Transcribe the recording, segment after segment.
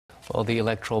Well, the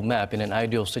electoral map, in an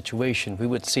ideal situation, we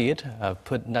would see it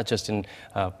put not just in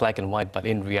black and white, but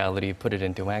in reality, put it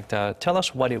into act. Tell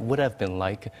us what it would have been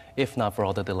like if not for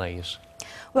all the delays.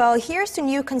 Well, here's the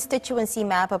new constituency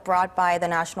map brought by the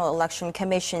National Election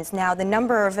Commissions. Now, the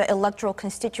number of electoral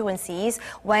constituencies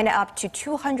went up to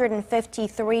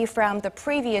 253 from the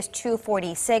previous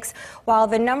 246, while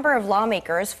the number of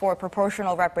lawmakers for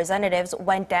proportional representatives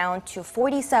went down to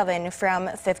 47 from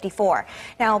 54.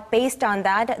 Now, based on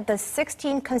that, the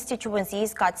 16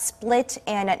 constituencies got split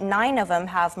and 9 of them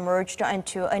have merged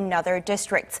into another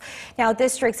districts. Now,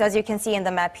 districts, as you can see in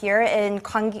the map here, in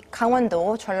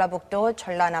Gangwon-do, Jeollabuk-do,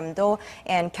 Jeollanam-do,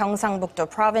 and Gyeongsanbuk-do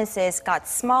provinces got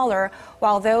smaller,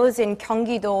 while those in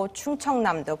Gyeonggi-do,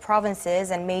 Chungcheongnam-do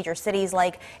provinces and major cities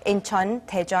like Incheon,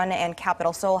 Daejeon, and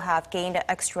capital Seoul have gained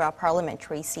extra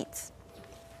parliamentary seats.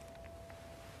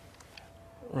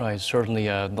 Right, certainly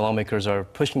the lawmakers are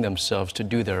pushing themselves to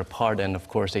do their part, and of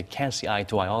course they can't see eye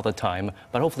to eye all the time,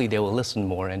 but hopefully they will listen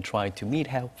more and try to meet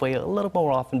halfway a little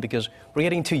more often, because we're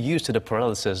getting too used to the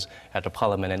paralysis at the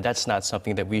parliament, and that's not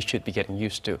something that we should be getting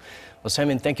used to. Well,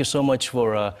 Simon, thank you so much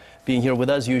for being here with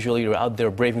us. Usually you're out there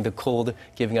braving the cold,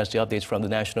 giving us the updates from the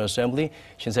National Assembly.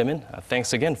 Shin Se-min,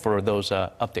 thanks again for those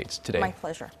updates today. My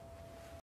pleasure.